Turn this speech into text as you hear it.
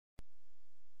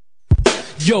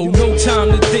Yo, no time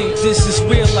to think, this is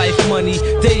real life money.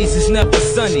 Days is never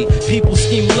sunny, people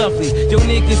scheme lovely. Yo,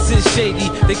 niggas is shady,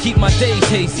 they keep my days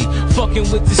hazy. Fucking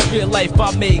with this real life,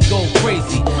 I may go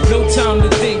crazy. No time to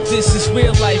think, this is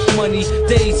real life money.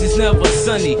 Days is never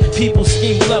sunny, people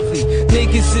scheme lovely.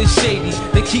 Niggas is shady,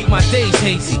 they keep my days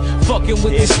hazy. Fucking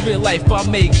with this real life, I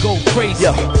may go crazy.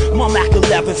 Yo, my Mac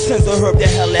 11 sends a herb to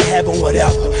hell and heaven,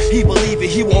 whatever. He believe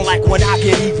it, he won't like when I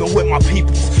get even with my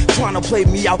people. Trying to play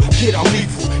me out, kid, I'm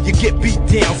lethal. You get beat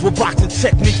down with boxing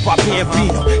techniques by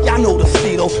Bambino. Y'all know the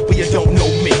Steelo, but you don't know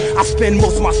me. I spend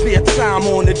most of my spare time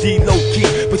on the D-low key.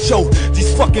 But yo,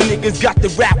 these fucking niggas got the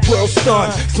rap world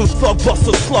stunned. Some thug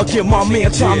buster slug in my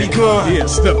man Tommy Gunn. Yeah,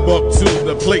 step up to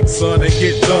the plate, son, and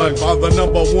get done by the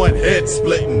 #1 head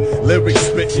splitting, lyric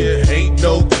spitting. Ain't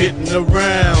no kidding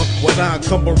around when I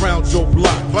come around your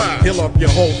block. Heal up your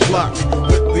whole flock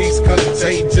with these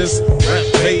contagious rap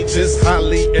pages,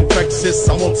 highly infectious.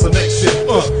 I'm on some next shit.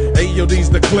 Hey yo, these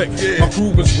the click. My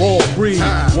crew is raw breed.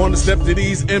 Wanna step to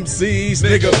these MCs,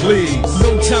 nigga, please.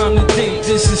 No time to think,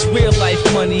 this is real life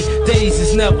money. Days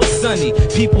is never sunny,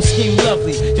 people scheme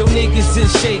lovely. Yo, niggas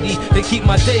is shady, they keep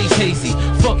my days hazy.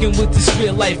 Fucking with this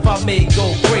real life, I may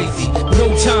go crazy. No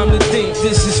time to think,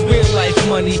 this is real life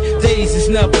money. Days is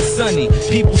never sunny,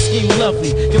 people scheme lovely.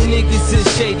 Yo, niggas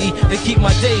is shady, they keep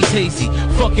my days hazy.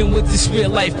 Fucking with this real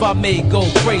life, I may go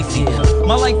crazy.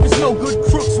 My life is no good,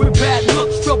 crooks with bad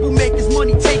looks, troublemakers,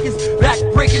 money takers,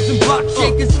 backbreakers and block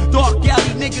shakers, dark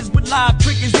alley niggas with live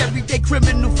triggers, everyday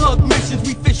criminal thug missions.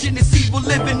 We fishing this evil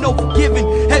living, no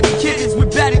forgiving, heavy kittens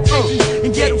with bad intentions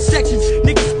in ghetto sections.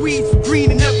 Niggas squeeze for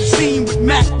green and never seen with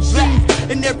Mac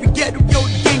machines. In every ghetto, yo,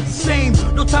 the game's the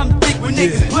same. No time to think when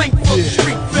niggas blink for the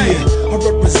street fame. I'm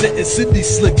representing city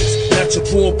slickers, natural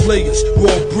born players,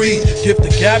 raw breed, gift the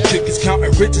gap kickers,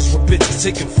 counting riches with bitches,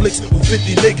 taking flicks with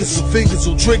 50 niggas and fingers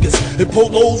on triggers, and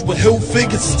polos with hill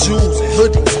figures and jewels and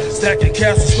hoodies, stacking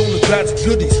cash and stolen bags of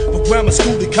goodies, from grammar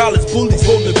school to college bullies,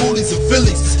 rolling bullies and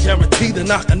Phillies, guaranteed to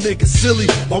knock a nigga silly.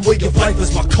 My way of life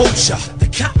is my culture,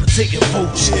 decapitating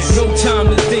vultures. No time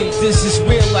to think, this is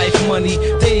real life money.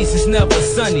 Days is never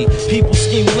sunny, people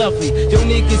scheme lovely. Yo,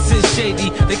 niggas is shady,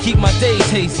 they keep my days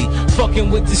hazy.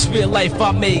 Fucking with this real life,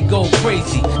 I may go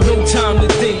crazy. No time to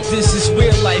think, this is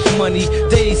real life money.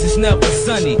 Days is never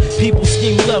sunny, people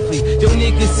scheme lovely. Yo,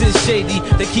 niggas is shady,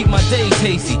 they keep my days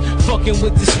hazy. Fucking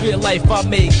with this real life, I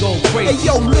may go crazy. Hey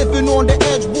yo, living on the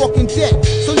edge, walking dead.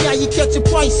 So now you catch a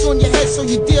price on your head, so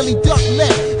you daily duck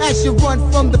lead. As you run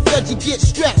from the feds, you get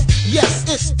stressed. Yes,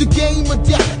 it's the game of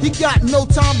death. You got no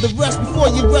time to rest before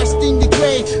you rest in your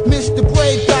grave. Mr.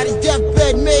 Brave got his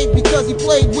deathbed made because he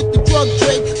played with the drug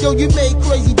trade. Yo, you made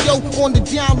crazy dough on the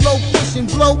down low, push and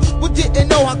blow, but didn't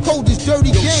know how cold this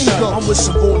dirty game go. I'm with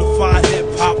some bona fide hip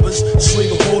hoppers,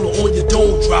 swing a roller on your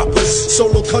dome droppers,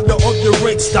 solo cutter on your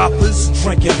rank stoppers,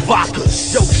 drinking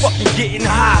vodkas. Yo, fucking getting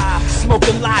high,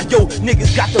 smoking lie, yo,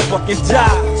 niggas got to fucking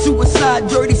die. Suicide,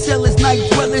 dirty sellers, night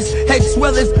dwellers, head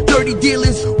swellers, dirty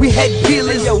dealers, we head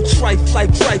dealers. Yo, trife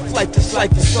life, this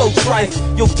life is so trife.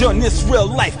 Yo, done this real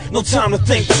life, no time to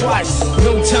think twice.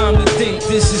 No time to think,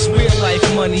 this is real life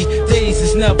money. Days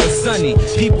is never sunny,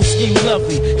 people scheme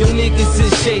lovely. Yo, niggas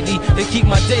is shady, they keep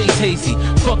my days hazy.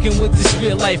 Fucking with this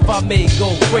real life, I may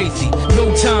go crazy.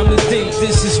 No time to think,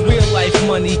 this is real life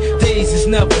money. Days is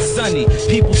never sunny,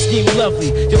 people scheme lovely.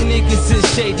 Yo, niggas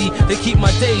is shady, they keep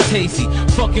my days hazy.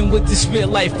 Fucking with this real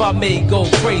life, I may go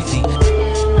crazy.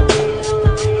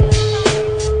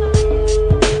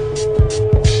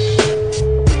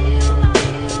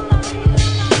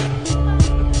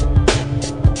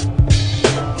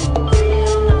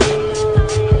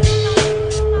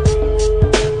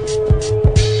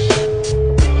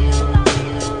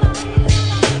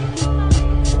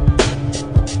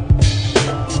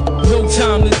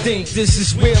 Time to think, this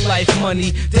is real life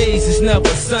money. Days is never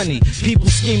sunny, people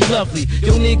scheme lovely.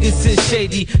 Yo, niggas is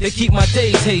shady, they keep my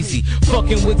days hazy.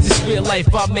 Fucking with this real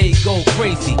life, I may go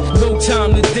crazy. No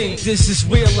time to think, this is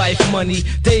real life money.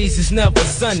 Days is never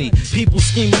sunny, people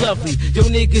scheme lovely. Yo,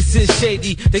 niggas is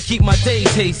shady, they keep my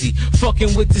days hazy.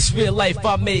 Fucking with this real life,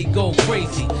 I may go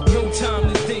crazy. No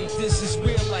time to think, this is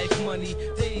real life money.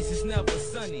 Days is never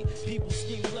sunny, people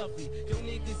scheme lovely. Yo,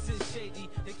 niggas is shady,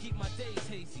 they keep my days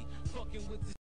hazy. Fucking with this